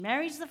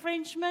marries the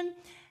Frenchman,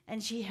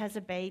 and she has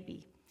a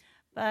baby.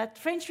 But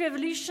French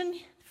Revolution,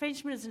 the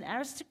Frenchman is an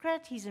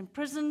aristocrat, he's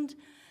imprisoned,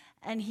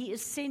 and he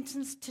is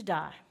sentenced to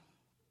die.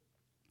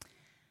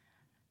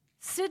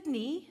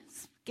 Sidney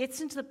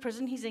gets into the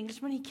prison. He's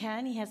Englishman,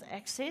 he has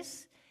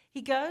access.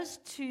 He goes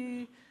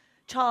to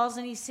Charles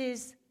and he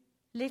says,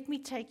 "Let me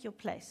take your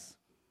place."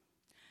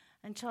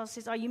 And Charles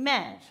says, "Are you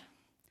mad?"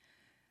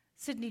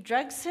 Sidney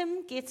drugs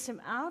him, gets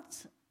him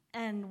out,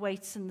 and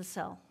waits in the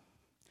cell.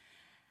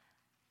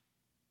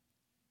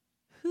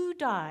 Who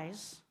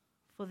dies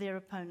for their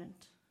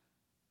opponent?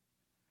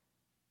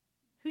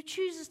 Who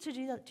chooses to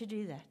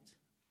do that?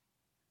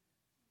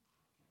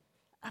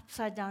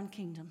 Upside down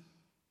kingdom.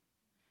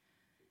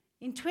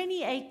 In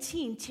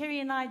 2018, Terry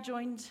and I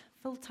joined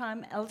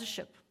full-time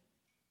eldership.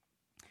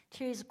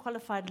 Terry is a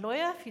qualified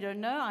lawyer. If you don't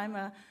know, I'm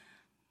a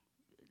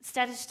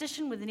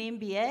statistician with an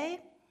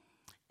MBA,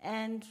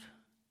 and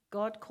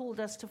God called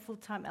us to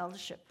full-time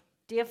eldership.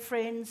 Dear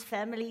friends,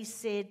 family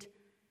said,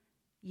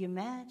 "You're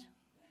mad.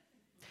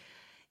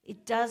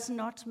 It does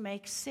not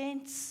make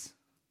sense.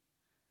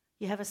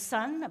 You have a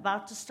son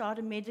about to start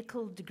a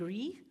medical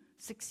degree,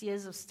 6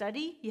 years of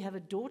study. You have a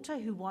daughter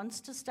who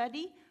wants to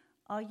study.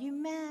 Are you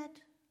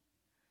mad?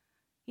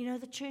 You know,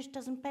 the church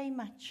doesn't pay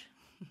much."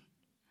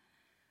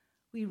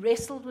 We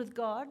wrestled with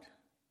God.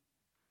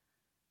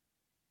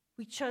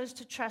 We chose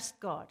to trust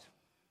God.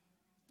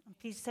 I'm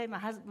pleased to say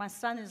my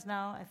son is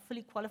now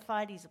fully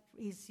qualified.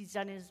 He's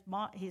done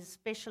his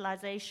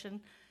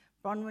specialization.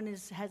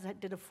 Bronwyn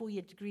did a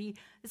 4-year degree.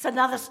 It's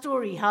another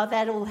story how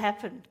that all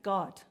happened.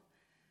 God.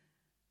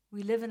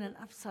 We live in an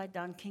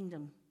upside-down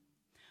kingdom.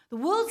 The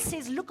world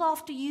says, look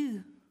after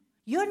you.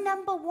 You're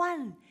number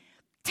one.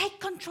 Take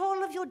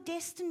control of your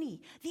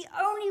destiny. The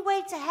only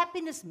way to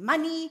happiness,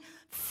 money,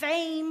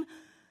 fame,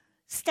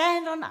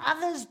 stand on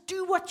others,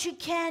 do what you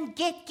can,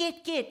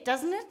 get,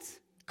 doesn't it?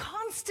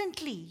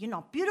 Constantly. You're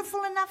not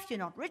beautiful enough, you're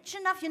not rich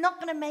enough, you're not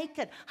going to make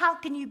it. How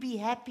can you be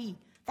happy?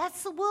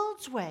 That's the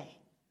world's way.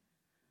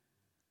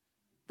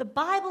 The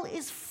Bible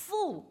is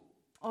full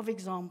of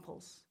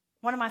examples.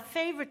 One of my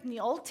favorite in the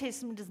Old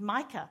Testament is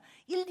Micah.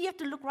 You have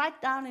to look right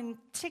down in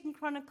 2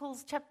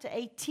 Chronicles chapter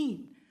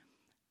 18.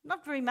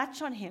 Not very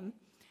much on him.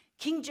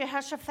 King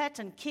Jehoshaphat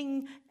and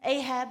King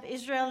Ahab,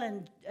 Israel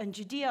and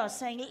Judea are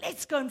saying,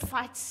 let's go and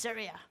fight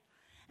Syria.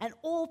 And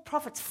all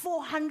prophets,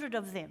 400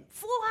 of them,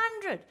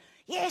 400.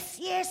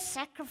 Yes,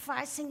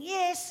 sacrificing.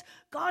 Yes,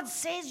 God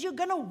says you're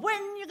going to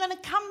win. You're going to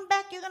come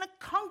back. You're going to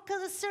conquer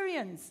the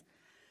Syrians.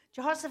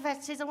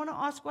 Jehoshaphat says, I want to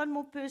ask one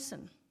more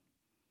person.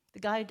 The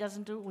guy who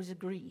doesn't always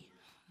agree.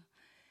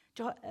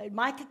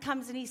 Micah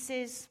comes and he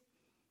says,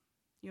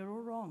 you're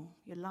all wrong.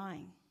 You're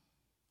lying.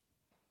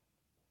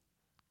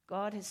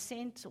 God has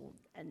sent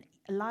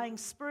a lying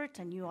spirit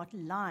and you are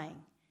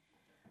lying.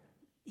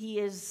 He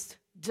is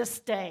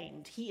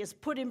disdained. He is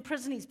put in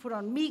prison. He's put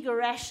on meager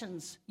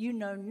rations. You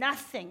know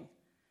nothing.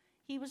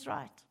 He was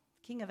right.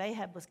 King of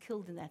Ahab was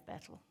killed in that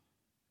battle.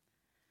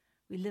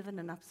 We live in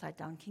an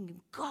upside-down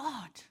kingdom.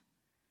 God,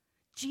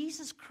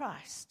 Jesus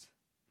Christ,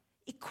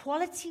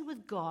 equality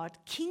with God,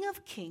 King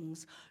of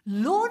kings,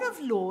 Lord of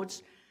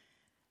lords,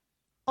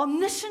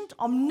 omniscient,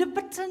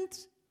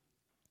 omnipotent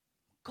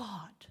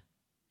God,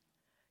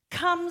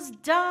 comes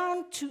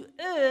down to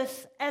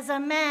earth as a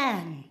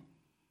man,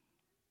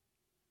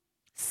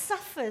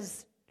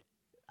 suffers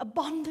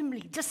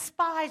abominably,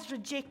 despised,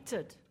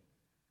 rejected,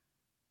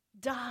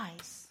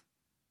 dies,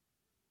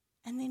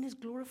 and then is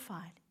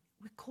glorified.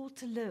 We're called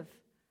to live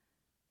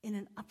in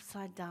an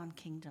upside-down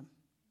kingdom.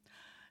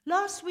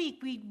 Last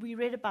week, we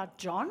read about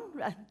John.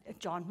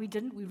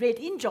 We read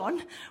in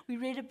John. We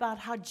read about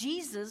how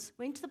Jesus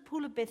went to the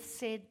pool of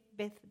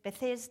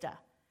Bethesda,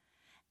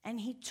 and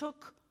he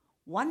took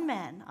one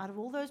man out of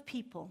all those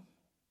people,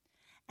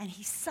 and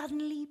he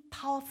suddenly,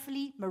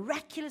 powerfully,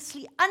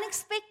 miraculously,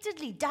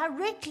 unexpectedly,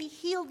 directly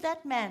healed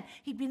that man.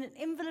 He'd been an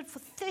invalid for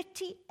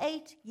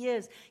 38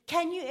 years.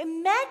 Can you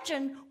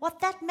imagine what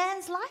that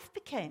man's life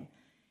became?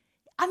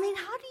 I mean,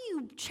 how do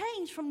you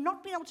change from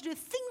not being able to do a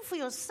thing for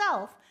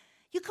yourself?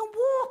 You can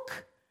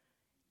walk.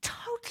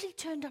 Totally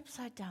turned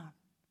upside down.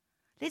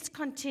 Let's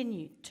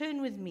continue.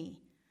 Turn with me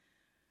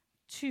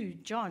to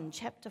John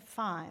chapter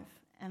 5,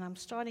 and I'm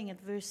starting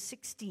at verse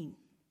 16.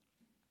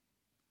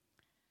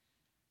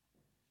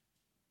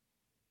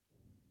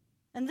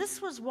 And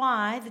this was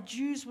why the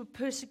Jews were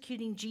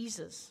persecuting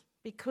Jesus,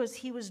 because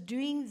he was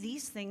doing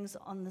these things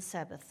on the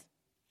Sabbath.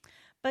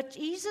 But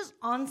Jesus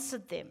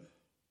answered them,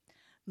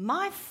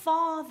 my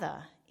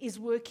Father is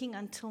working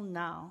until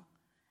now,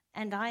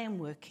 and I am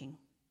working.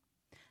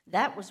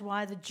 That was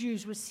why the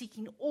Jews were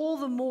seeking all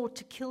the more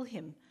to kill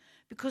him,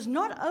 because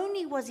not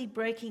only was he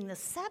breaking the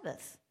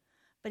Sabbath,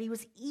 but he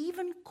was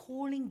even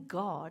calling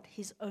God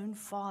his own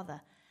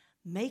Father,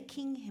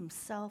 making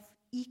himself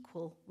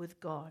equal with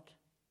God.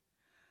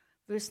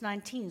 Verse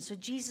 19, so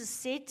Jesus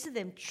said to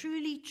them,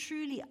 truly,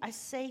 truly, I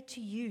say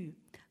to you,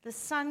 the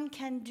Son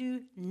can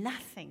do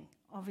nothing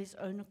of his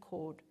own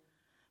accord,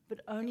 but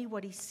only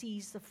what he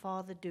sees the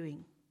Father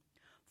doing.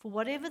 For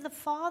whatever the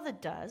Father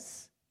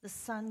does, the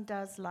Son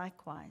does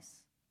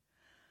likewise.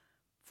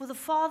 For the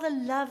Father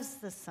loves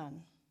the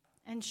Son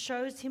and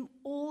shows him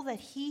all that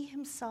he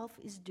himself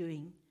is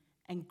doing,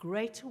 and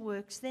greater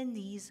works than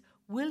these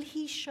will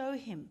he show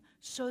him,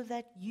 so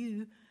that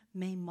you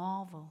may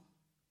marvel.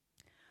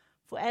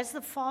 For as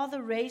the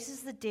Father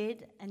raises the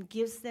dead and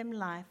gives them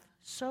life,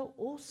 so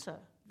also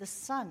the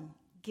Son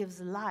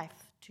gives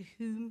life to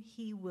whom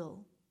he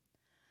will.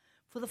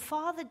 For the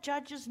Father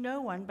judges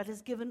no one, but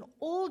has given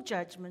all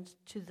judgment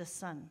to the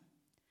Son.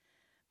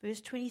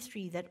 Verse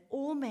 23, that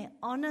all may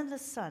honor the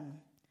Son,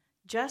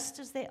 just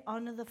as they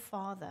honor the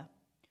Father.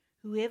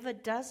 Whoever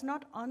does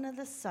not honor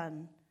the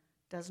Son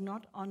does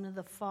not honor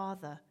the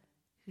Father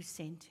who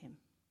sent him.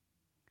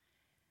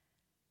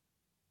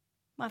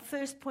 My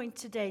first point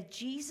today,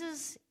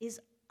 Jesus is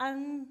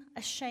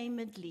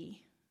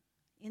unashamedly,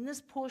 in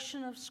this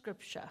portion of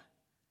Scripture,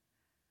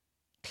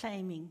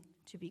 claiming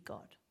to be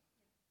God.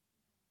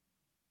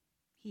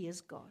 He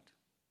is God.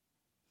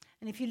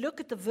 And if you look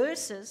at the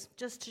verses,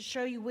 just to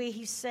show you where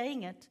he's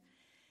saying it,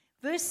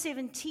 verse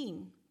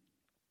 17,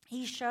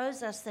 he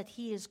shows us that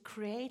he is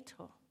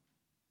creator.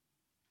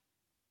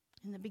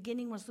 In the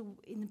beginning was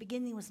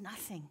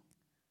nothing.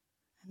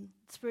 And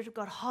the Spirit of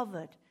God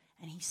hovered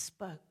and he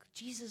spoke.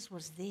 Jesus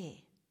was there.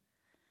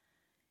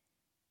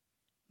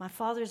 My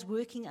Father is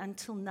working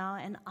until now,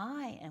 and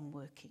I am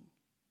working.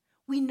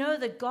 We know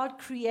that God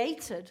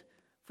created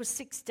for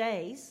 6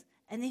 days,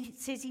 and then it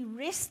says he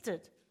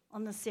rested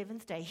on the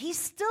seventh day. He's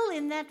still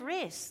in that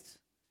rest.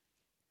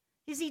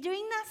 Is he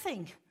doing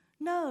nothing?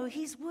 No,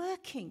 he's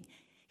working.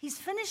 He's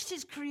finished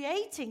his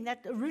creating,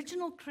 that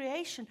original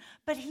creation,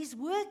 but he's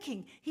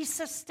working. He's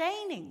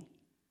sustaining.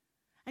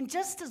 And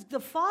just as the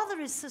Father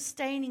is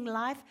sustaining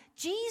life,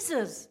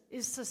 Jesus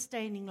is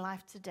sustaining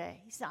life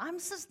today. He said, I'm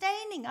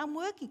sustaining, I'm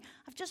working.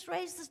 I've just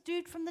raised this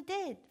dude from the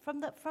dead,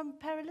 from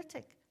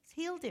paralytic.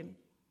 He's healed him.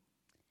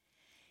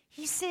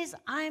 He says,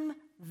 I'm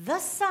the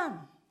Son.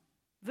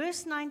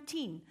 Verse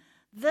 19,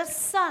 the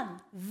Son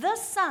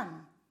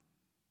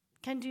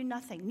can do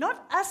nothing.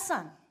 Not a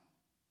son,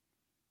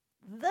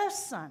 the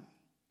Son.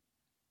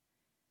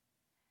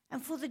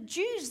 And for the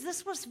Jews,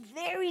 this was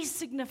very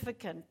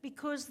significant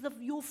because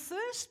your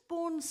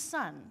firstborn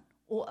son,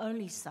 or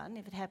only son,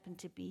 if it happened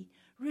to be,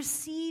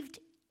 received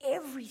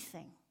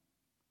everything.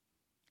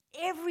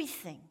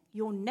 Everything.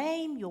 Your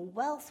name, your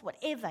wealth,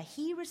 whatever.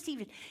 He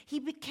received it. He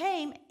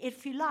became,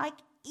 if you like,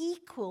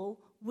 equal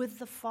with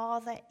the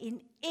Father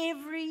in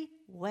every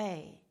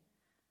way.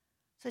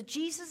 So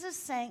Jesus is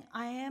saying,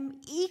 I am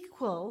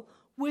equal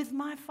with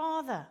my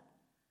Father.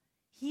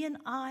 He and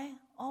I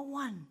are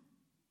one.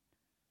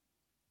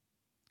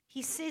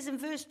 He says in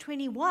verse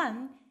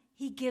 21,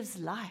 he gives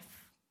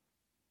life.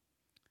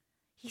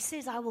 He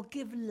says, I will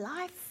give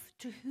life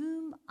to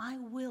whom I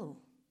will.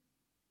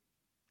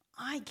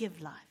 I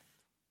give life.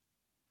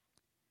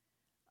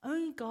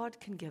 Only God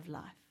can give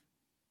life.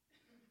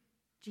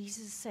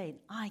 Jesus is saying,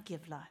 I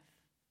give life.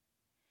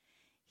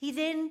 He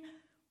then,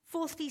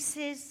 fourthly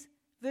says,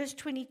 verse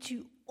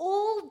 22,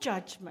 all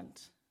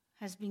judgment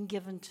has been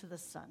given to the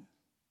Son.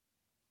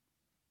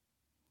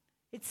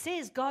 It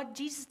says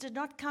Jesus did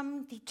not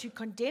come to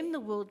condemn the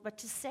world, but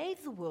to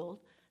save the world.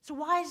 So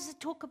why does it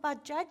talk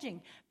about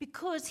judging?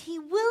 Because he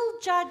will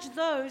judge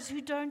those who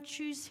don't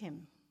choose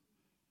him.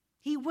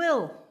 He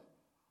will.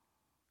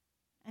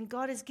 And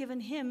God has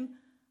given him,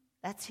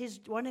 that's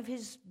one of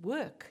his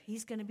work.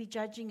 He's going to be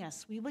judging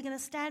us. We were going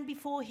to stand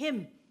before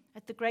him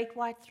at the great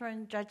white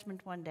throne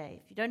judgment one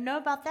day. If you don't know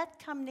about that,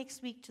 come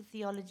next week to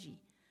theology.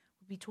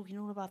 We'll be talking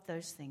all about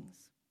those things.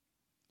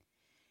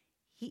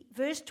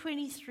 Verse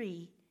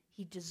 23,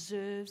 he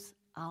deserves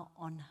our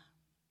honor.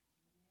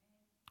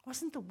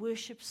 Wasn't the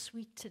worship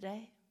sweet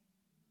today?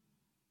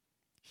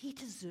 He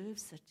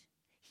deserves it.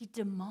 He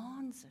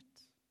demands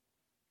it.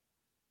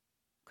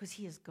 Because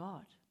he is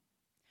God.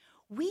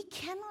 We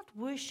cannot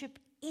worship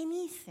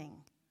anything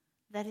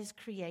that is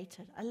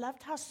created. I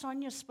loved how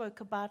Sonia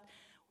spoke about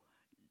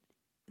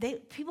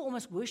people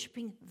almost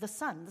worshiping the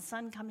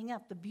sun coming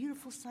up, the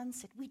beautiful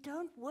sunset. We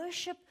don't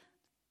worship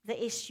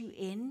the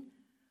S-U-N.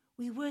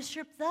 We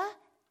worship the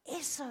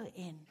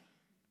S-O-N.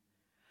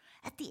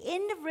 At the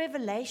end of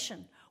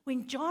Revelation,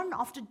 when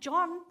after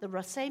John,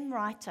 the same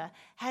writer,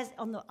 has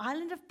on the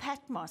island of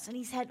Patmos, and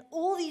he's had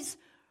all these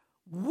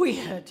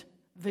weird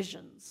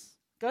visions.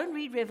 Go and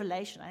read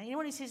Revelation.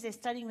 Anyone who says they're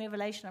studying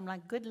Revelation, I'm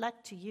like, good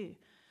luck to you.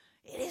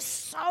 It is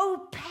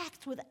so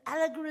packed with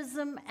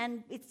allegorism,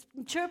 and it's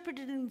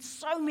interpreted in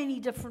so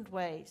many different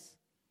ways.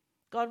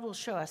 God will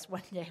show us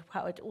one day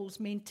how it all's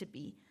meant to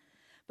be.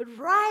 But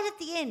right at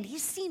the end,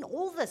 he's seen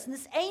all this, and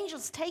this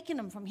angel's taken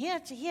him from here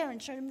to here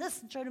and showed him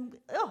this and showed him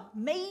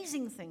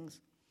amazing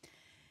things.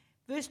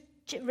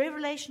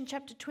 Revelation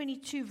chapter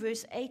 22,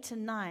 verse 8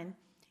 and 9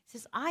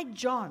 says, I,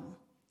 John,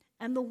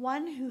 am the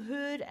one who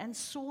heard and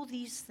saw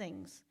these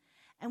things.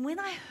 And when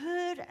I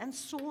heard and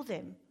saw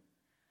them,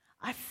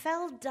 I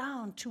fell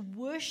down to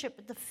worship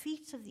at the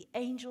feet of the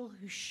angel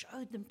who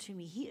showed them to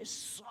me. He is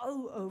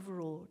so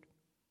overawed.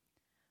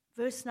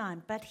 Verse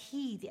 9, but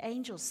he, the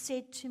angel,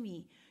 said to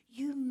me,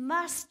 you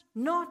must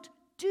not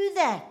do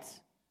that.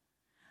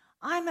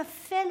 I'm a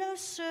fellow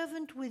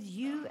servant with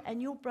you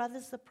and your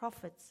brothers the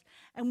prophets,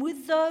 and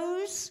with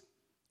those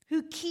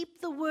who keep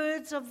the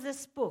words of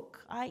this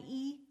book,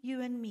 i.e.,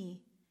 you and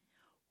me.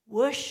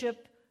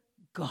 Worship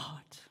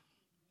God.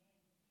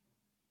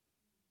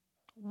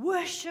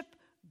 Worship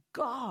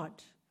God.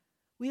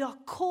 We are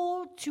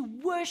called to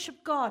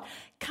worship God.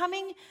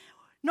 Coming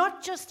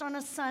not just on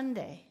a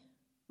Sunday.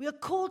 We are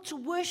called to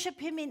worship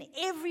Him in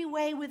every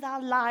way with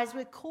our lives.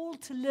 We're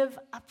called to live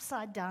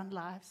upside down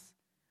lives.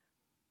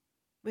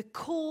 We're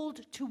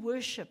called to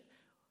worship.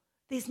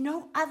 There's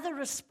no other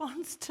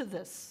response to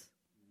this.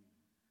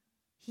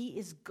 He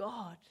is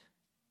God.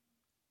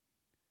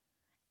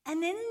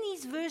 And then in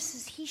these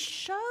verses, He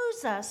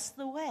shows us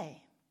the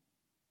way.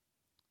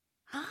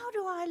 How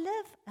do I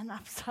live an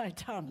upside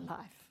down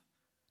life?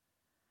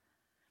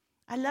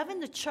 I love in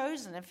The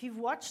Chosen, if you've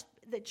watched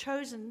The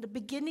Chosen, the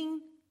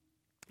beginning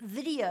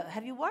video,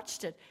 have you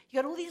watched it?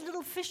 You got all these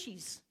little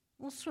fishies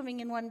all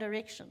swimming in one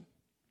direction.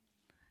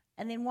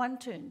 And then one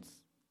turns.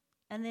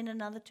 And then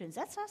another turns.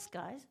 That's us,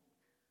 guys.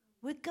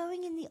 We're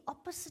going in the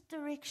opposite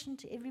direction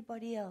to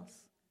everybody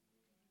else.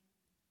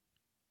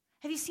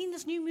 Have you seen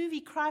this new movie,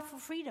 Cry for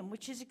Freedom,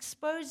 which is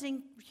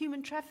exposing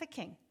human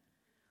trafficking?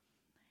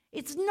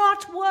 It's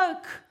not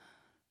woke.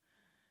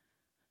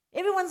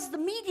 The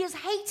media's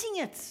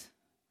hating it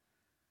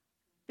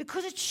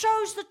because it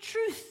shows the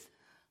truth.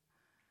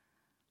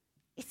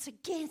 It's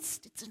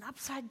an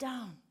upside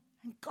down.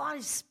 And God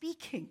is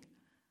speaking.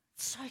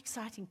 It's so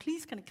exciting.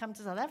 Please, can it come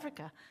to South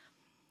Africa?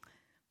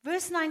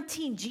 Verse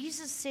 19,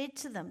 Jesus said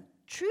to them,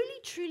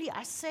 truly, truly,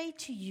 I say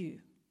to you,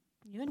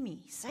 you and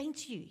me, saying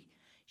to you,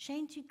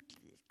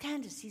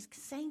 Candace, he's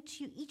saying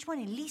to you, each one,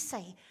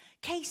 Elisa,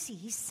 Casey,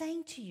 he's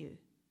saying to you,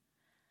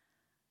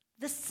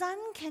 the Son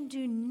can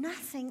do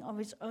nothing of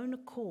his own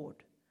accord,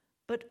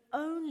 but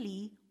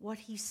only what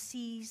he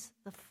sees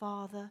the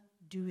Father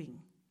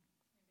doing.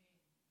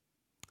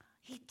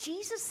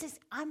 Jesus says,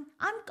 I'm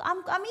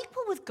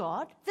equal with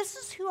God. This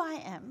is who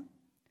I am.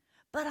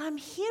 But I'm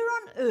here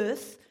on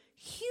earth,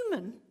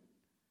 human,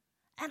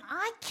 and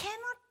I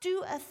cannot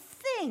do a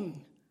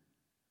thing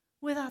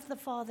without the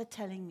Father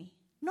telling me.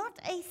 Not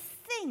a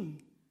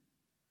thing.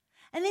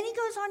 And then he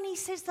goes on and he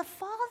says, the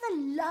Father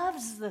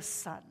loves the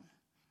Son.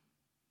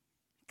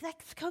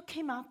 That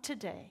came out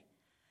today.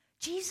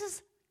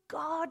 Jesus,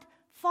 God,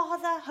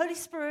 Father, Holy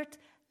Spirit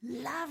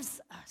loves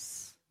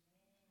us.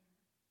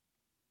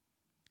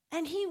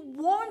 And He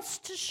wants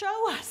to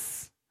show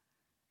us.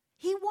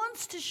 He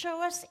wants to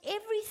show us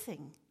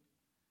everything.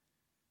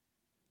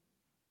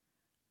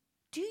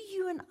 Do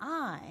you and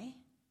I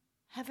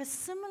have a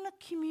similar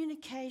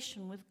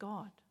communication with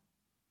God?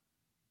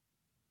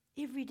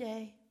 Every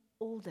day,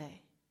 all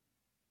day.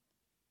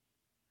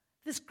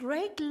 This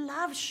great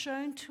love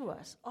shown to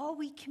us, are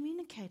we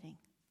communicating?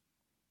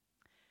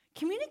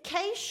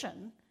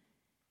 Communication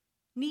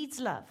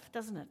needs love,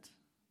 doesn't it?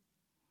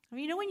 I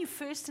mean, when you're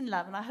first in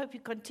love, and I hope you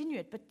continue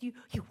it, but you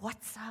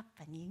WhatsApp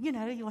and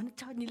you want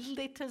to type little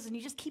letters and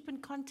you just keep in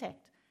contact.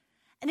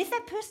 And if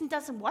that person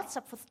doesn't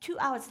WhatsApp for 2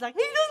 hours, it's like,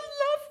 he doesn't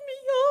love me,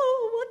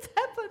 oh, what's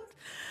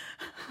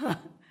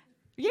happened?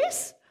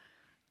 Yes?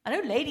 I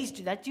know ladies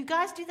do that. Do you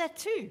guys do that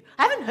too?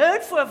 I haven't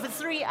heard from her for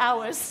 3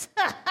 hours.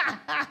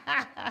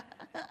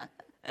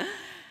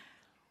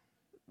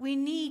 We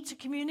need to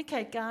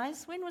communicate,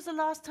 guys. When was the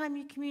last time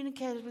you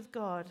communicated with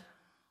God?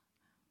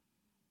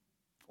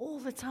 All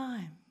the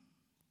time.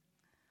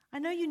 I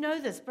know you know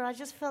this, but I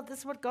just felt this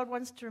is what God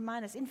wants to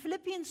remind us. In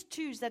Philippians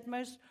 2 is that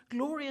most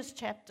glorious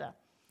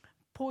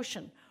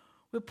portion,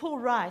 where Paul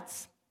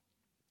writes,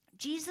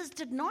 Jesus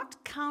did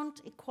not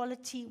count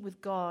equality with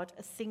God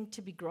a thing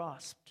to be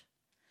grasped,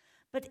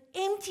 but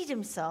emptied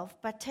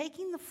himself by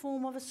taking the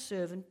form of a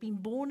servant, being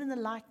born in the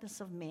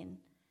likeness of men.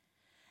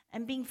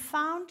 And being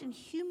found in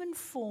human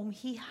form,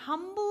 he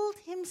humbled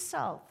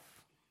himself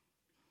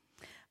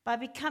by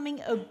becoming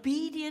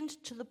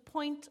obedient to the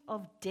point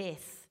of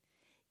death,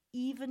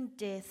 even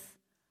death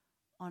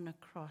on a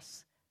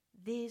cross.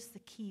 There's the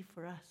key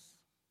for us.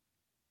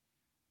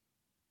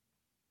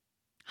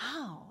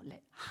 How?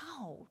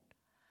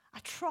 I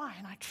try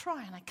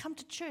and I come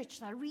to church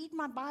and I read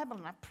my Bible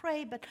and I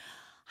pray, but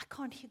I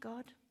can't hear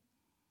God.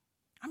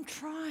 I'm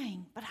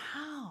trying, but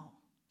how?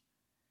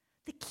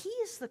 The key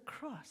is the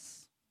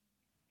cross.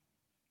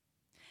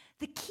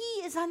 The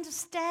key is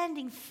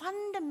understanding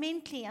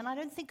fundamentally, and I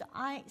don't think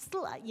I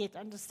still yet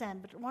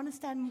understand, but I want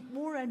to understand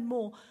more and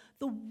more,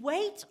 the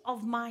weight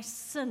of my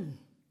sin.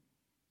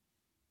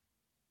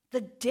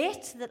 The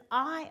debt that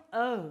I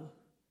owe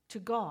to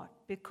God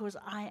because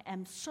I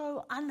am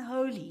so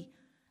unholy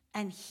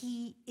and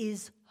He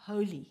is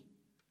holy.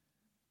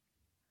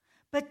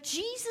 But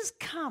Jesus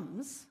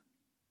comes,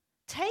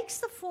 takes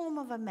the form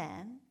of a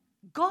man,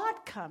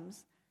 God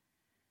comes,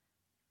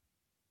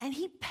 and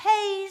He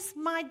pays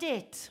my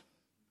debt.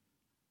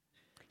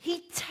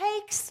 He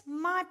takes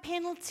my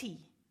penalty.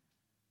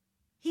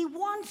 He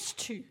wants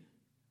to.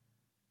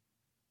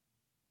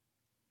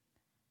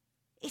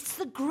 It's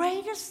the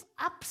greatest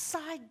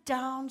upside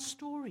down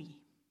story.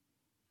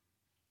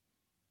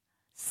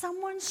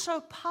 Someone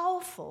so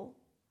powerful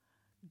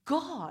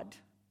God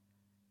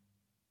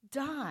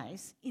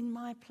dies in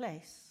my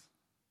place.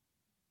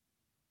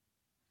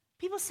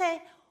 People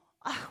say,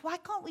 why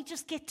can't we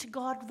just get to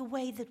God the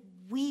way that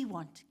we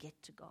want to get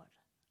to God?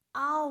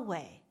 Our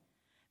way.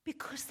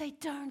 Because they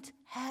don't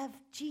have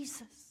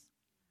Jesus.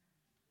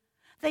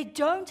 They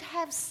don't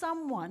have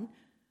someone,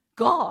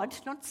 God,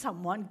 not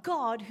someone,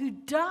 God who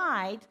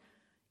died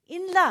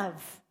in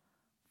love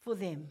for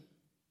them.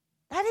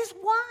 That is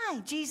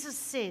why Jesus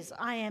says,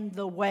 I am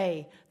the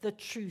way, the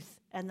truth,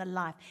 and the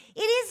life.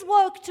 It is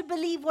woke to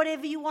believe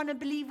whatever you want to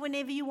believe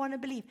whenever you want to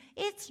believe.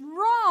 It's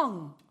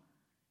wrong.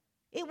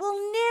 It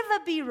will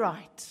never be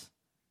right.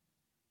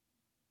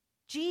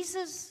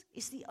 Jesus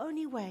is the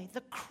only way.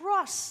 The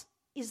cross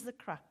is the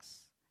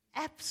crux,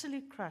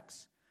 absolute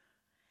crux.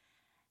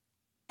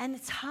 And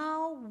it's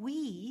how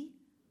we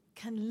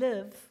can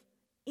live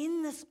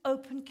in this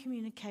open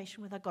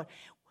communication with our God.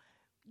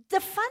 The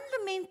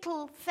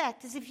fundamental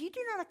fact is if you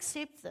do not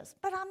accept this,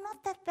 but I'm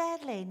not that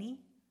bad, Lainey.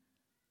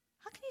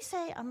 How can you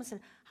say I'm a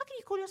sinner? How can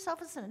you call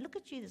yourself a sinner? Look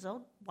at you, this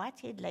old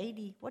white-haired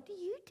lady. What do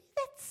you do?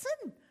 That's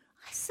sin.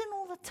 I sin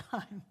all the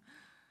time.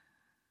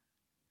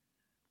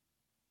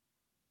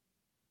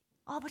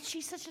 Oh, but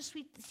she's such a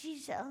sweet,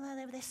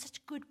 they're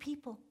such good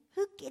people.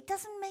 It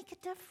doesn't make a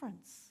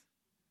difference.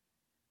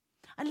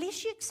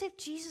 Unless you accept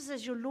Jesus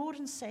as your Lord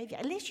and Savior,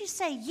 unless you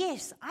say,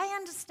 yes, I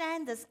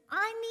understand this,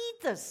 I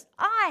need this,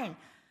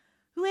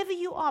 whoever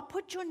you are,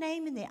 put your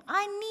name in there.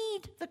 I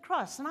need the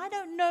cross, and I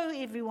don't know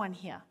everyone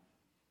here.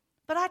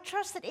 But I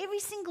trust that every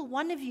single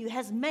one of you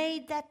has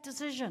made that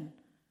decision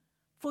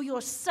for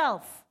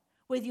yourself.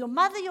 Whether your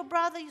mother, your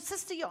brother, your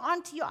sister, your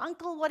auntie, your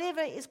uncle, whatever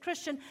is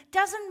Christian,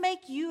 doesn't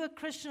make you a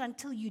Christian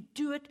until you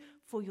do it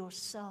for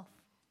yourself,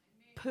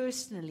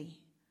 personally.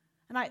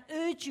 And I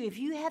urge you, if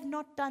you have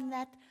not done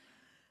that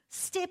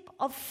step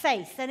of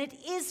faith, and it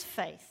is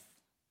faith,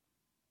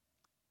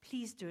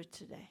 please do it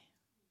today.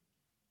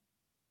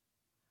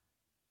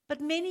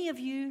 But many of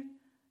you,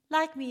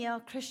 like me,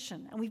 are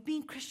Christian, and we've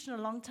been Christian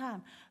a long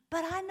time.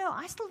 But I know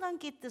I still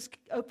don't get this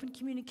open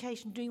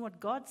communication, doing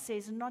what God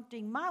says and not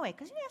doing my way.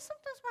 Because,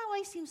 sometimes my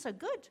way seems so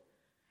good.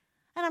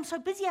 And I'm so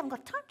busy, I haven't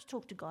got time to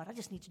talk to God. I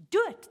just need to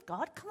do it.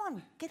 God, come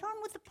on, get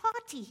on with the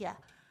party here.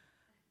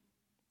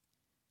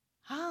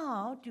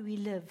 How do we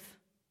live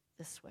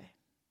this way?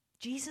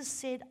 Jesus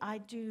said, I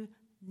do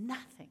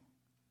nothing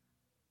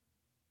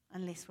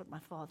unless what my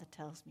Father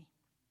tells me.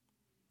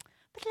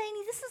 But,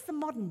 Lainey, this is the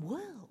modern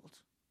world.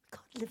 We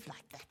can't live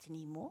like that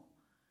anymore.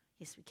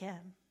 Yes, we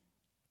can.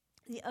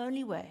 The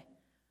only way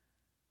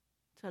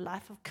to a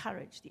life of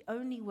courage, the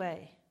only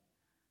way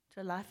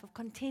to a life of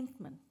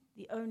contentment,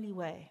 the only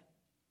way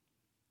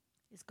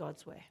is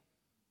God's way.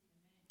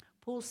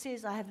 Paul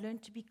says, I have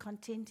learned to be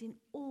content in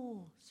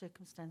all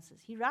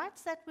circumstances. He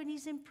writes that when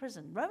he's in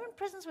prison. Roman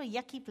prisons were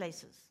yucky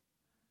places.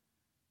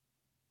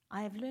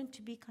 I have learned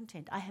to be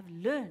content. I have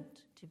learned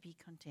to be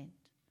content.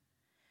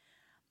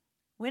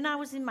 When I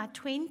was in my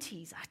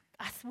 20s,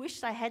 I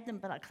wished I had them,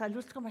 but I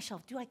looked on my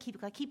shelf. Do I keep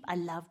it? I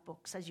love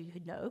books, as you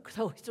know, because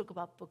I always talk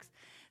about books.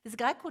 There's a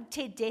guy called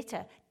Ted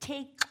Dekker.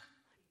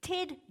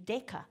 Ted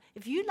Dekker.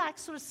 If you like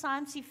sort of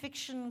science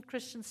fiction,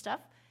 Christian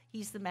stuff,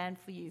 he's the man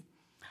for you.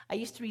 I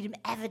used to read him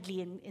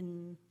avidly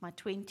in my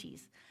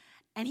 20s.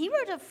 And he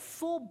wrote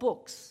 4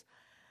 books.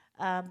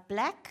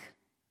 Black,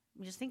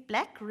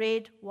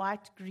 red,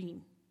 white,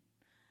 green.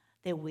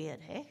 They're weird,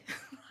 eh?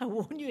 I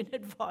warn you in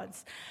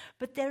advance.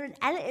 But they're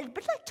a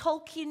bit like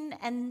Tolkien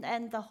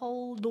and the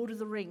whole Lord of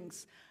the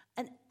Rings.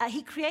 And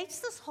he creates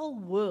this whole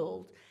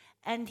world,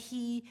 and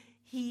he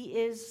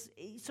is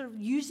sort of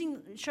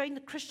showing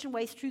the Christian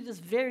way through this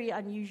very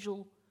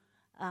unusual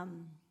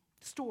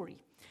story.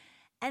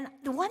 And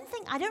the one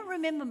thing, I don't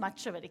remember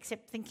much of it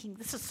except thinking,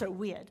 this is so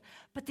weird.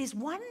 But there's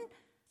one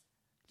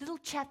little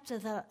chapter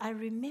that I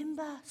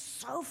remember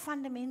so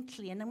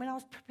fundamentally. And then when I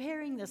was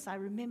preparing this, I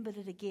remembered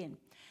it again.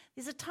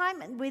 There's a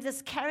time where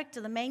this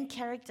character, the main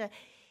character,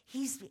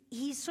 he's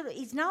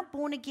now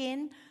born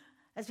again,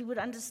 as we would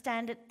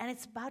understand it, and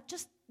it's about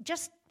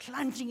just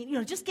plunging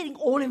in, just getting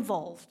all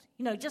involved.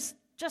 Just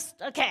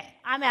okay,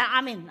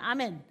 I'm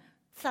in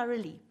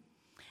thoroughly.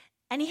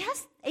 And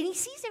he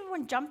sees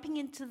everyone jumping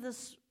into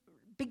this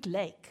big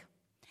lake,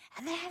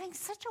 and they're having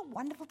such a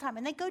wonderful time,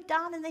 and they go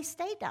down and they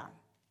stay down.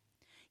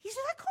 He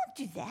says, I can't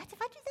do that. If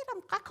I do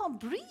that, I can't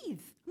breathe.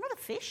 I'm not a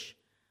fish.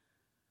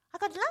 I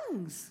got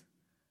lungs.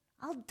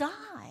 I'll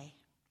die.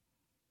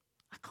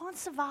 I can't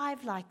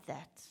survive like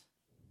that.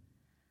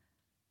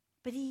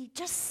 But he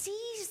just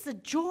sees the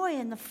joy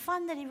and the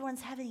fun that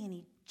everyone's having, and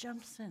he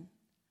jumps in.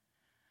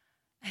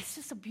 It's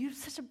just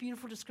such a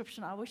beautiful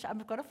description.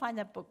 I've got to find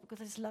that book because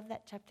I just love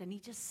that chapter. And he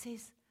just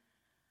says,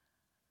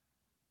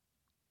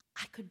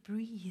 I could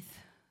breathe.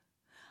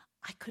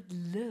 I could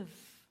live.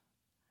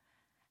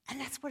 And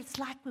that's what it's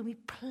like when we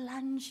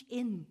plunge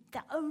in.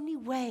 The only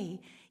way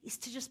is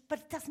to but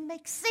it doesn't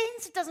make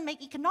sense. It doesn't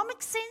make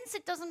economic sense.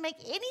 It doesn't make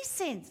any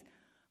sense.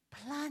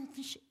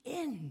 Plunge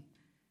in.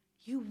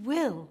 You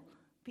will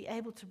be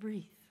able to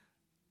breathe.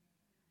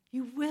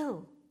 You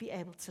will be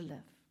able to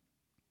live.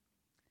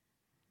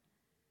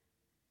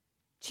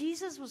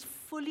 Jesus was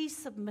fully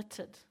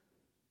submitted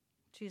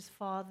to his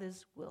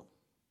Father's will.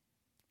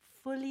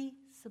 Fully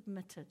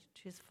submitted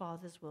to his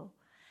Father's will.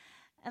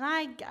 And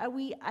I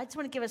just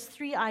want to give us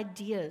 3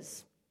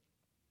 ideas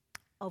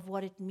of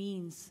what it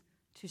means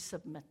to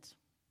submit.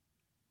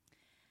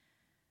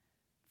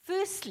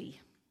 Firstly,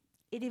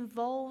 it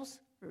involves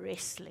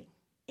wrestling.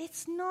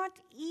 It's not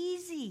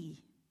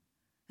easy.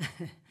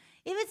 If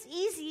it's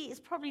easy, it's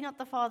probably not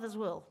the Father's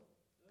will.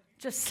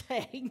 Just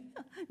saying,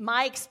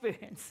 my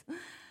experience.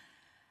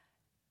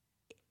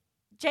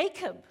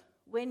 Jacob,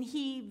 when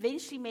he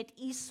eventually met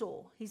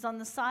Esau, he's on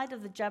the side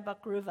of the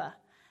Jabbok River,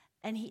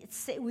 and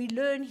we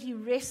learn he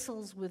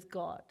wrestles with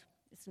God.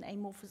 It's an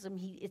amorphism.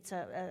 It's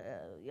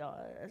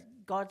a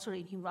God sort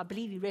of human. I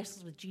believe he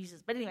wrestles with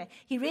Jesus. But anyway,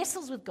 he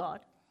wrestles with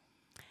God.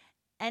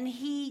 And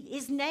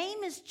his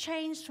name is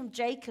changed from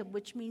Jacob,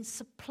 which means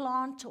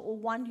supplanter or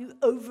one who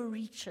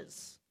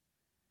overreaches,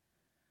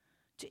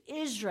 to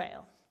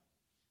Israel,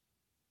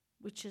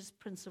 which is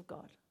Prince of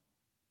God.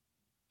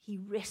 He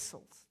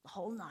wrestles the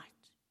whole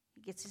night.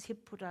 He gets his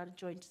hip put out of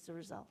joint as a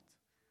result.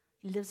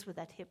 He lives with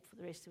that hip for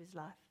the rest of his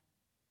life.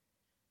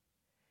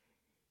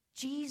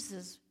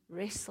 Jesus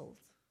wrestled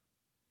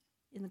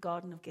in the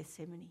Garden of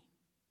Gethsemane.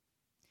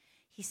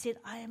 He said,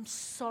 I am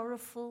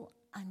sorrowful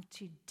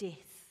unto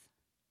death.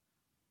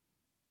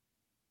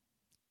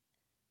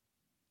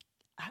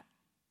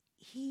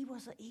 He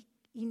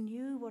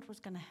knew what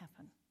was going to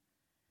happen.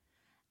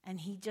 And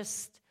he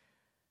just,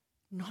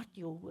 not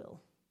your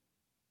will.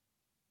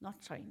 Not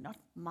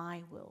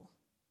my will,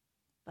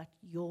 but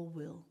your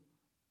will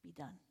be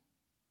done.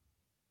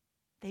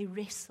 They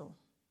wrestle.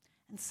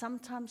 And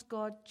sometimes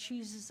God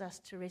chooses us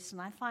to wrestle.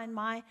 And I find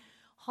my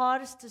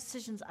hardest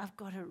decisions, I've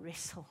got to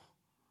wrestle.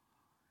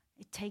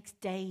 It takes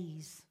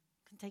days.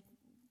 It can take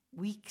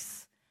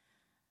weeks.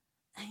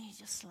 And you're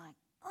just like,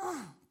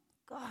 oh,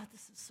 God,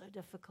 this is so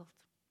difficult.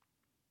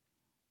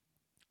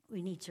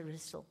 We need to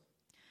wrestle.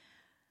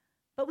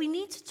 But we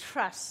need to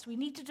trust. We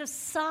need to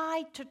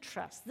decide to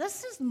trust.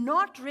 This is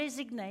not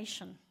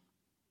resignation.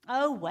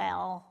 Oh,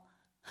 well,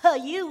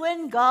 you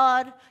win,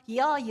 God.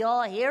 Yeah,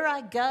 here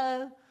I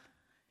go.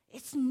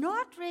 It's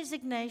not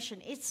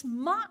resignation. It's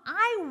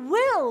I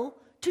will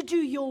to do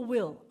your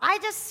will. I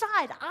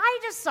decide.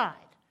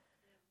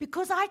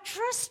 Because I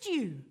trust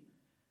you.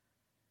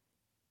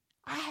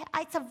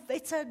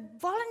 It's a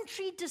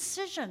voluntary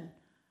decision.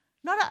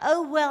 Not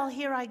oh, well,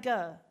 here I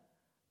go.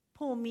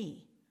 Poor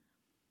me.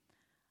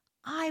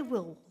 I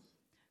will.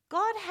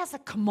 God has a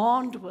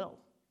command will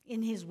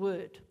in his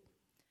word.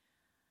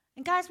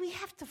 And guys, we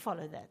have to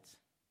follow that.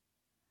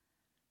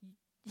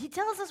 He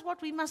tells us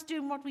what we must do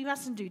and what we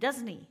mustn't do,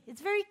 doesn't he?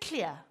 It's very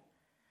clear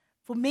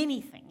for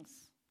many things.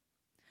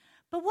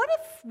 But what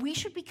if we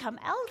should become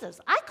elders?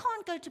 I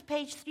can't go to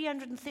page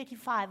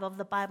 335 of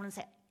the Bible and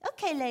say,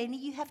 okay, Lainey,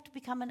 you have to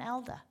become an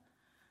elder.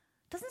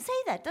 It doesn't say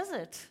that, does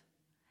it?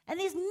 And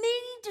there's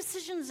many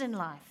decisions in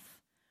life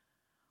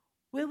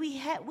where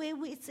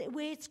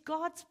it's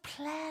God's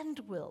planned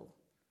will.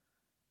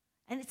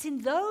 And it's in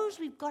those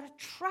we've got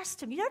to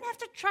trust him. You don't have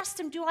to trust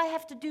him. Do I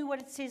have to do what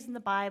it says in the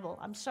Bible?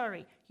 I'm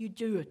sorry, you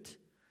do it.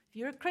 If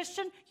you're a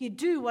Christian, you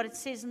do what it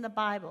says in the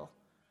Bible.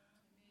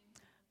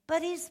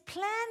 But his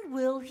planned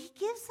will, he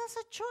gives us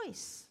a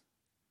choice.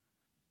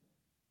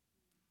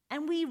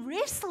 And we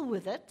wrestle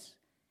with it,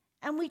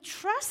 and we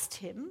trust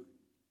him.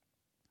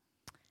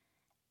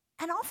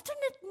 And often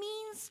it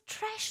means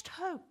trashed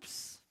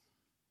hopes.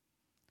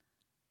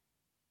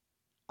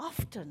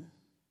 Often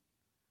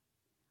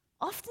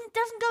it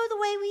doesn't go the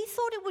way we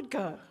thought it would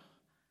go.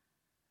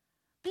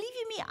 Believe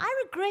you me,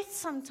 I regret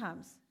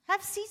sometimes,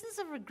 have seasons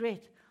of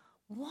regret.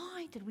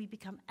 Why did we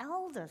become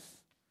elders?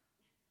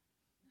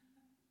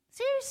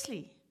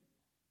 Seriously.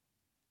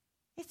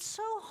 It's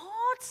so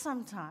hard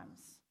sometimes.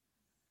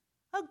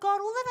 Oh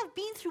God, all that I've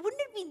been through,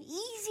 wouldn't it have been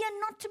easier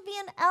not to be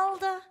an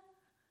elder?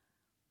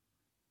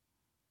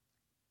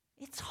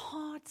 It's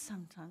hard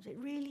sometimes. It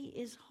really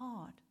is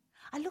hard.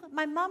 I look at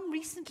my mum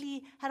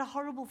recently had a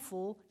horrible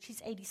fall.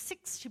 She's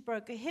 86. She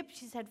broke her hip.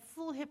 She's had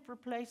full hip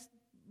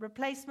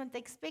replacement. They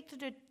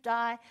expected her to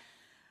die.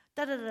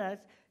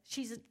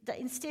 She's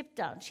in step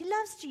down. She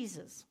loves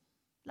Jesus.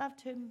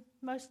 Loved him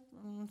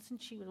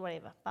since she was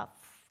about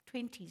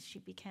 20s. She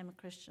became a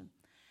Christian.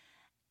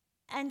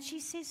 And she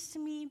says to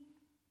me,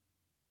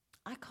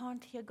 I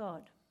can't hear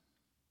God.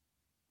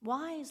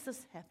 Why has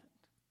this happened?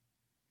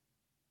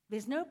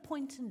 There's no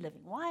point in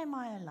living. Why am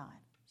I alive?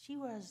 She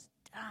was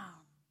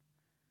down.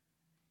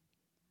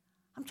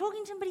 I'm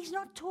talking to him, but he's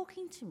not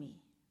talking to me.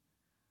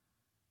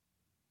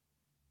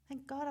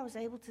 Thank God I was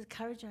able to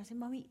encourage her. I said,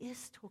 Mommy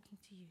is talking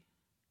to you.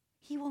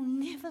 He will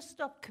never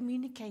stop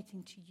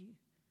communicating to you.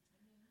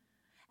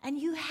 And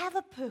you have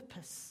a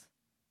purpose.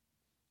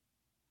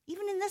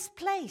 Even in this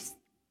place.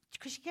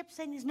 Because she kept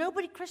saying, there's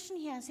nobody Christian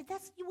here. I said,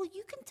 well,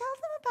 you can tell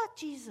them about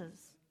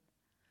Jesus.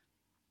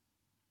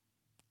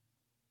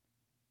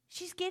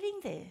 She's getting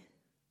there.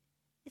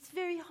 It's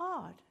very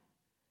hard.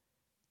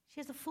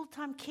 She has a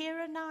full-time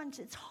carer now, and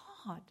it's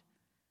hard.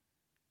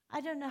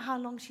 I don't know how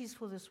long she's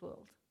for this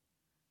world.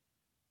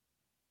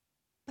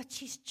 But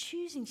she's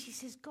choosing. She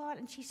says, God,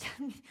 and she's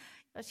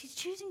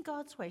choosing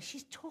God's way.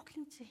 She's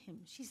talking to him.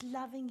 She's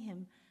loving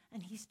him,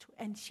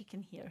 and she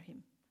can hear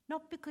him.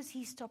 Not because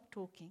he stopped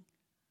talking,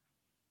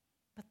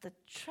 but the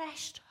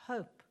trashed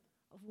hope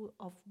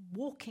of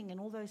walking and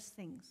all those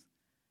things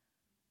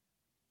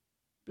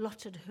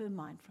blotted her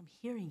mind from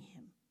hearing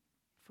him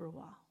for a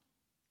while.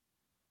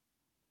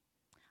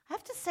 I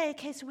have to say,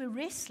 okay, so we're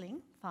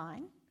wrestling,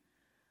 fine.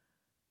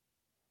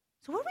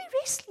 So what are we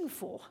wrestling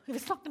for if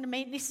it's not going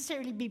to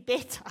necessarily be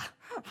better?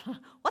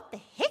 What the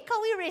heck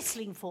are we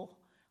wrestling for?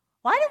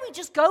 Why don't we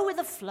just go with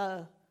the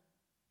flow?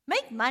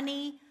 Make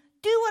money,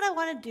 do what I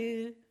want to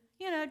do,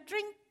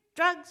 drink,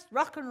 drugs,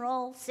 rock and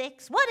roll,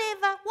 sex,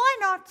 whatever. Why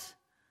not?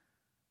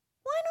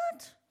 Why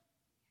not?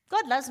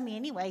 God loves me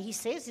anyway. He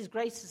says his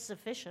grace is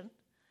sufficient.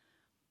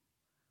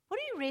 What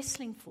are you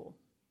wrestling for?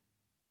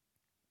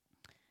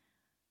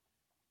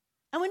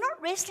 And we're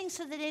not wrestling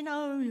so that then,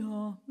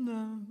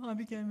 I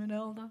became an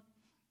elder.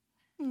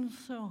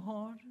 It's so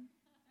hard.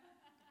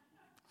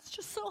 It's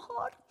just so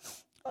hard.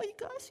 Oh, you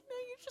guys,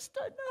 you just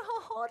don't know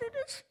how hard it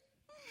is.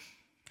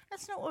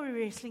 That's not what we're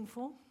wrestling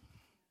for.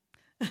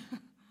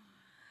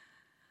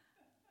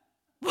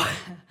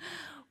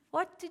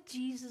 What did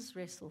Jesus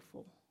wrestle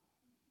for?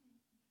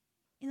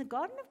 In the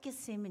Garden of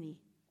Gethsemane,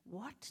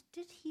 what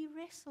did he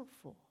wrestle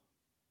for?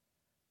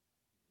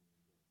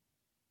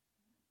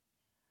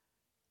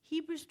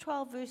 Hebrews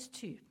 12, verse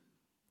 2.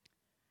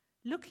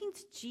 Looking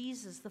to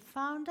Jesus, the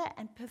founder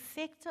and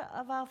perfecter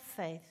of our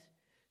faith,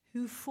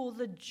 who for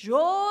the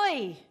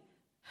joy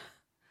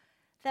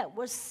that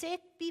was set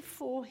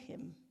before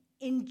him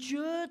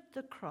endured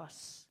the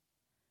cross,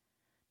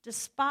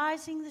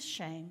 despising the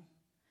shame,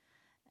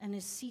 and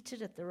is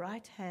seated at the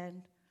right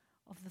hand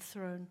of the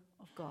throne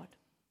of God.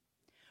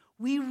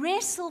 We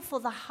wrestle for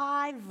the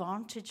high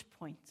vantage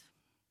point.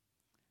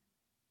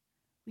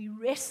 We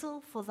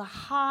wrestle for the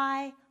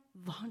high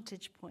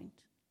vantage point.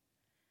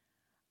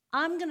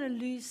 I'm going to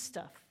lose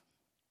stuff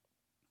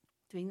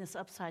doing this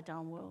upside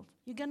down world.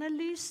 You're going to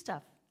lose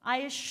stuff. I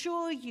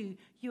assure you,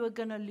 you are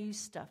going to lose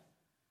stuff.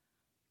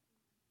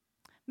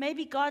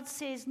 Maybe God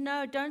says,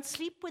 no, don't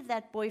sleep with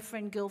that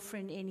boyfriend,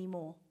 girlfriend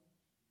anymore.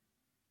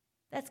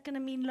 That's going to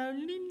mean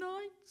lonely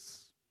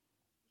nights.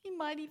 He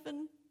might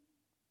even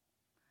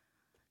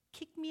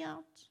kick me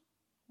out,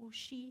 or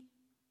she.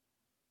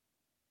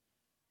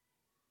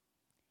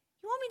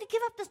 You want me to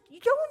give up this? You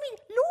don't want me,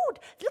 Lord,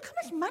 look how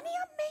much money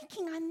I'm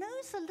making. I know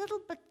it's a little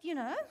bit,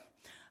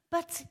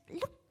 but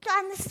look,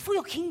 and this is for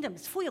your kingdom.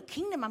 It's for your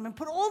kingdom. I'm going to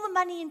put all the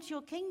money into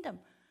your kingdom.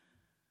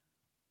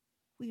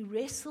 We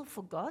wrestle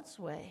for God's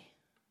way,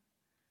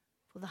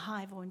 for the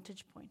high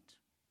vantage point.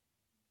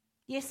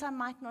 Yes, I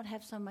might not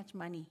have so much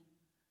money,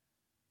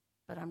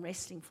 but I'm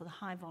wrestling for the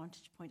high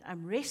vantage point.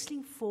 I'm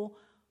wrestling for,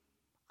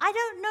 I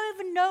don't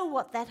even know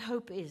what that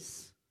hope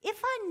is.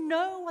 If I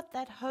know what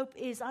that hope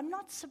is, I'm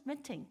not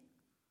submitting.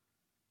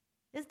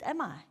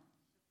 Am I?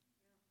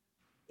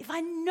 If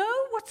I know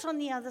what's on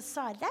the other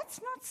side,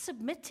 that's not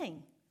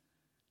submitting.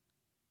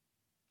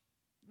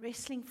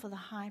 Wrestling for the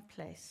high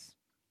place.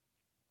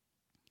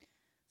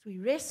 So we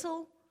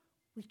wrestle,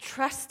 we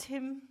trust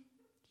him.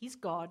 He's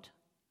God.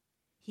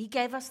 He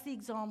gave us the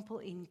example,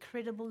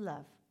 incredible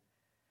love.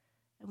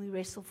 And we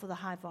wrestle for the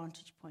high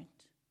vantage point.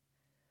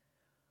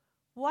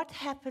 What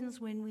happens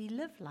when we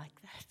live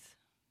like that?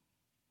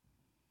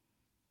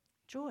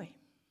 Joy.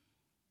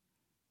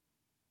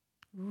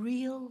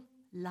 Real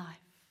life.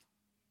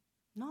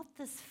 Not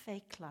this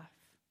fake life.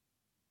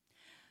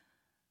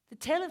 The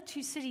Tale of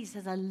Two Cities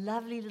has a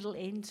lovely little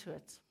end to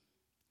it.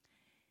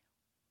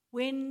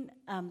 When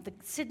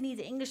Sydney,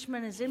 the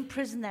Englishman, is in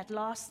prison that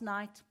last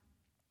night,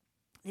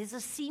 there's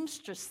a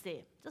seamstress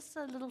there, just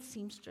a little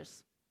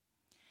seamstress.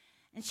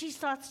 And she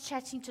starts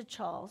chatting to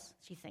Charles,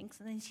 she thinks,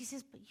 and then she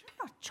says, but you're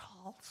not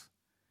Charles.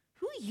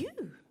 Who are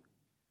you?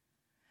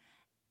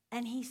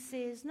 And he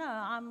says, no,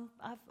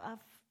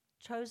 I've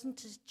chosen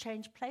to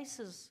change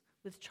places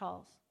with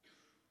Charles.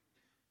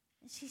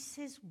 And she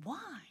says,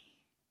 why?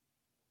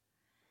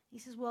 He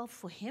says, well,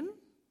 for him,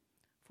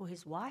 for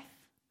his wife,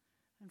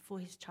 and for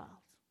his child.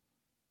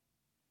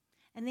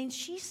 And then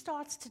she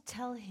starts to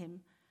tell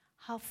him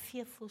how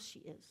fearful she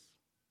is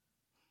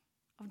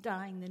of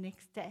dying the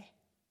next day.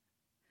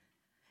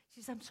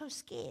 She says, I'm so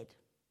scared.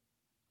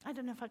 I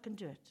don't know if I can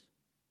do it.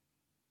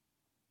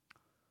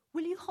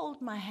 Will you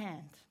hold my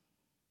hand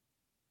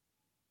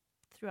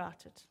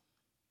throughout it?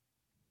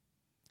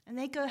 And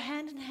they go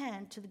hand in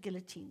hand to the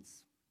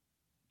guillotines.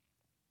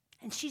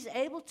 And she's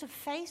able to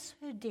face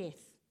her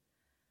death.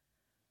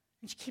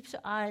 And she keeps her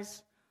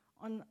eyes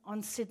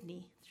on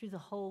Sydney through the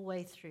whole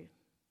way through.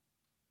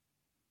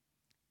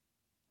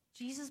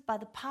 Jesus, by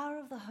the power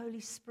of the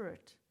Holy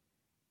Spirit,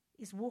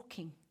 is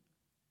walking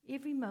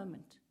every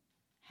moment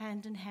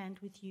hand in hand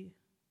with you.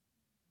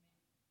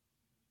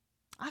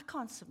 I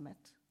can't submit.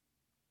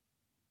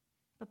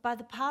 But by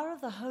the power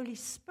of the Holy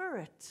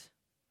Spirit,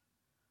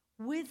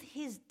 with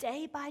his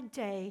day by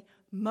day,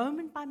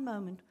 moment by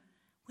moment,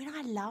 when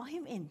I allow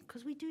him in,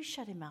 because we do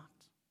shut him out,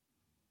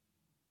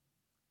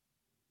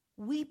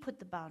 we put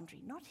the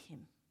boundary, not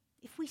him.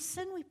 If we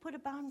sin, we put a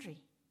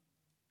boundary.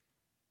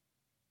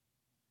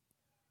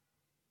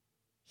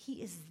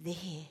 He is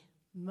there,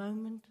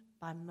 moment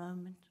by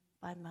moment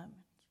by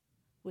moment.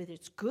 Whether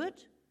it's good,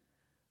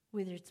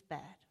 whether it's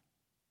bad.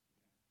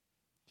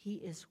 He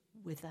is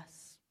with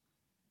us.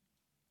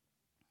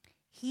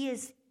 He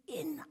is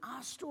in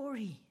our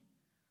story.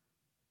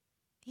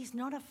 He's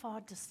not a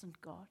far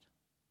distant God.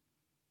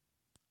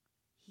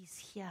 He's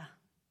here.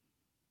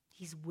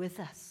 He's with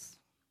us.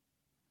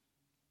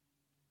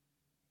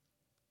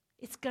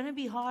 It's going to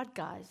be hard,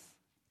 guys.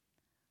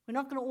 We're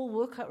not going to all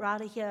work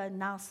out of here and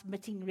now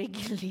submitting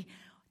regularly,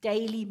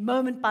 daily,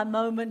 moment by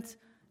moment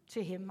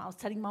to Him. I was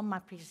telling Mom, my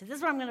preacher, said, this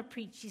is what I'm going to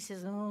preach. She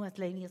says, oh,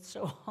 Atlani, it's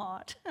so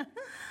hard.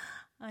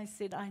 I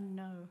said, I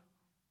know.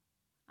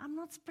 I'm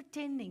not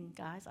pretending,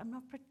 guys. I'm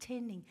not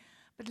pretending.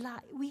 But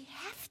we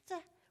have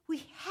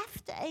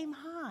to aim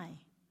high.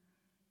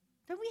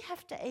 Don't we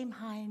have to aim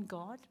high in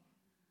God?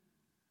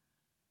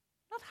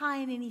 Not high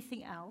in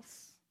anything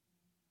else,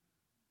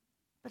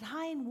 but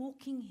high in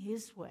walking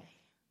His way.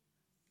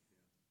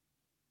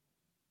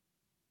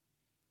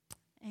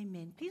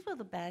 Amen. Please will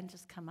the band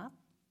just come up.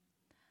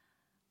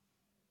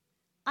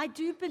 I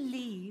do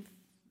believe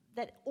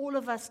that all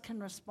of us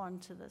can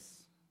respond to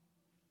this.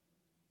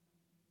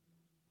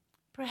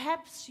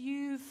 Perhaps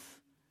you've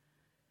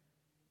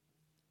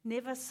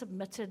never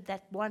submitted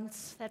that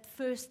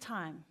first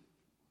time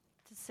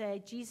to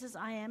say, Jesus,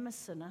 I am a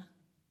sinner.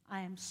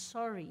 I am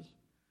sorry.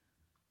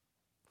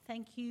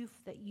 Thank you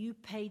that you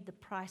paid the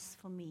price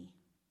for me.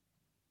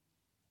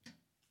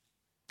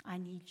 I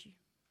need you.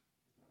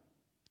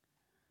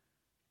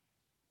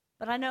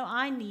 But I know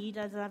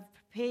as I've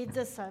prepared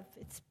this,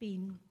 it's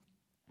been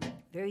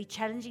very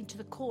challenging to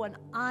the core, and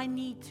I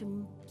need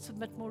to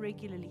submit more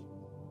regularly.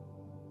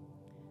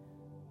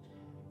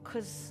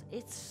 Because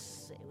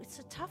it's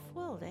a tough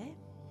world, eh?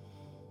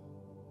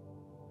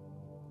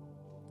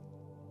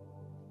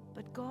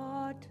 But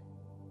God,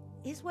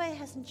 His way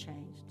hasn't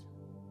changed.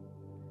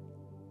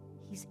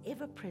 He's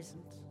ever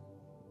present,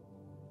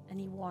 and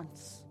He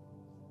wants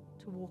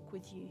to walk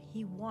with you.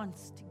 He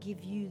wants to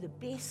give you the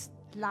best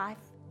life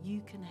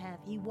you can have.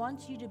 He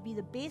wants you to be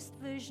the best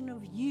version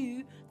of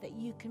you that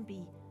you can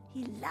be.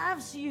 He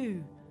loves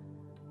you.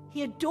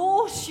 He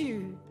adores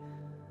you.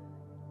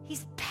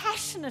 He's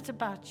passionate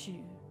about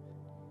you.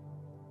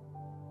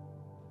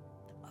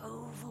 The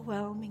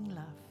overwhelming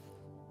love.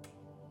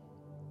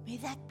 May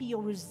that be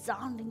your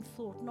resounding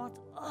thought, not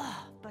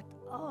but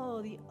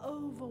the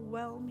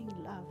overwhelming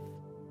love.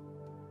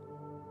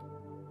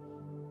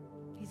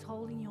 He's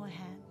holding your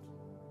hand.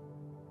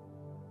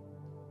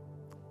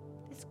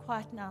 Let's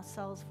quieten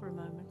ourselves for a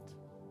moment.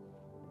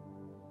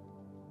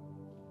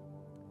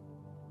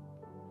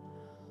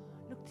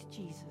 Look to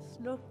Jesus.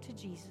 Look to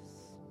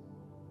Jesus.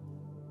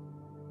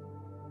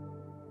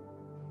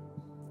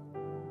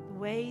 The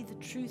way, the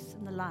truth,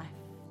 and the life.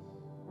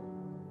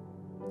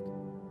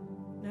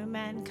 No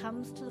man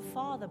comes to the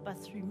Father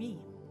but through me.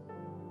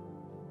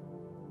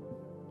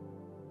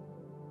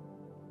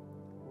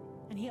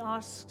 And He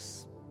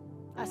asks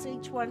us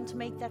each one to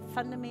make that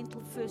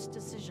fundamental first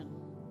decision.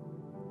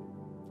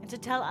 And to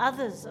tell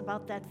others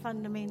about that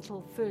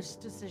fundamental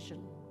first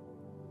decision.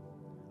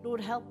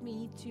 Lord, help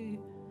me to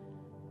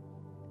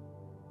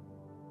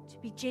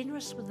be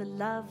generous with the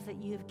love that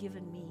you have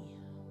given me.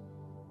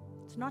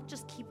 To not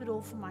just keep it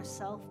all for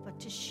myself, but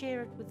to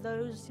share it with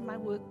those in my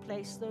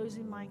workplace, those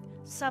in my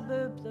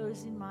suburb,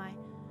 those in my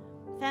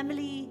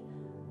family,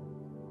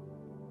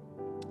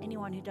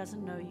 anyone who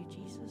doesn't know you,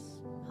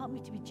 Jesus. Help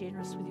me to be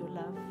generous with your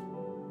love.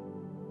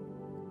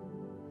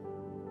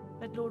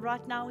 But Lord,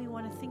 right now we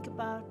want to think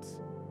about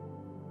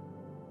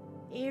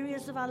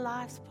areas of our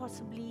lives,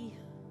 possibly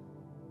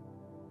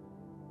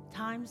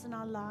times in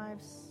our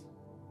lives,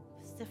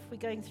 stuff we're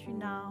going through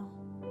now.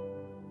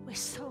 We're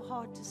so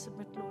hard to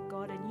submit, Lord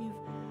God, and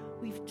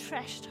we've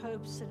trashed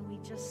hopes and we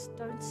just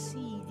don't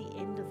see the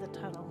end of the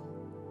tunnel.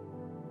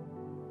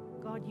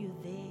 God, you're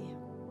there.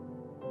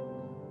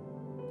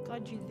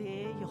 God, you're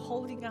there. You're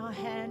holding our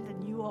hand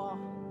and you are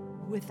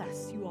with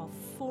us. You are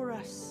for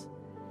us.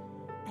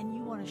 And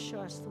you want to show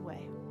us the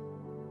way.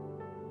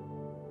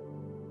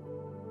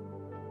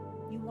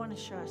 You want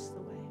to show us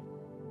the way.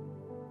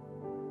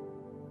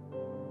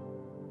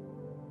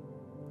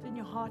 In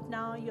your heart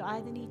now, you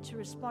either need to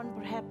respond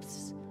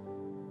perhaps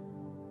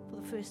for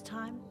the first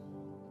time.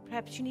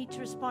 Perhaps you need to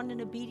respond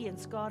in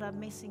obedience. God, I'm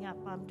messing up.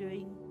 I'm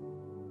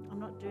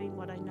not doing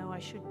what I know I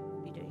should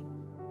be doing.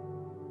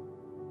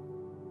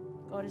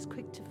 God is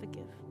quick to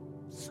forgive.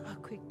 So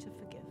quick to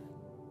forgive.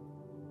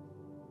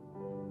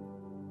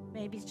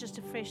 Maybe it's just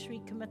a fresh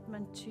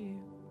recommitment to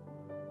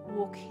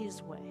walk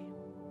His way,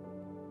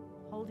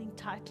 holding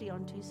tightly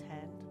onto His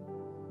hand.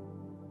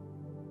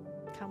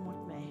 Come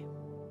what may.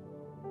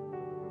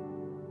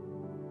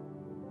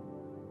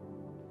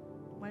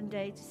 One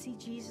day to see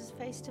Jesus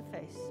face to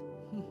face.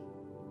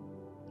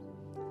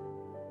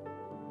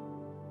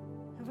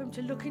 And for Him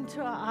to look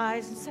into our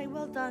eyes and say,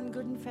 well done,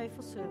 good and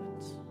faithful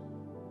servant.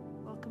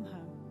 Welcome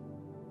home.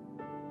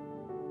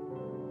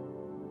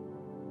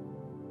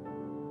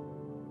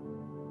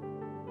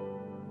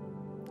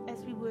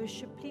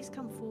 worship, please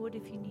come forward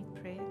if you need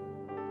prayer.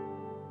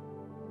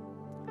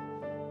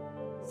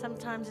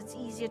 Sometimes it's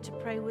easier to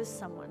pray with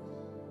someone.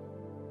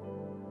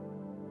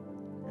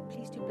 But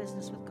please do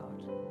business with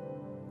God.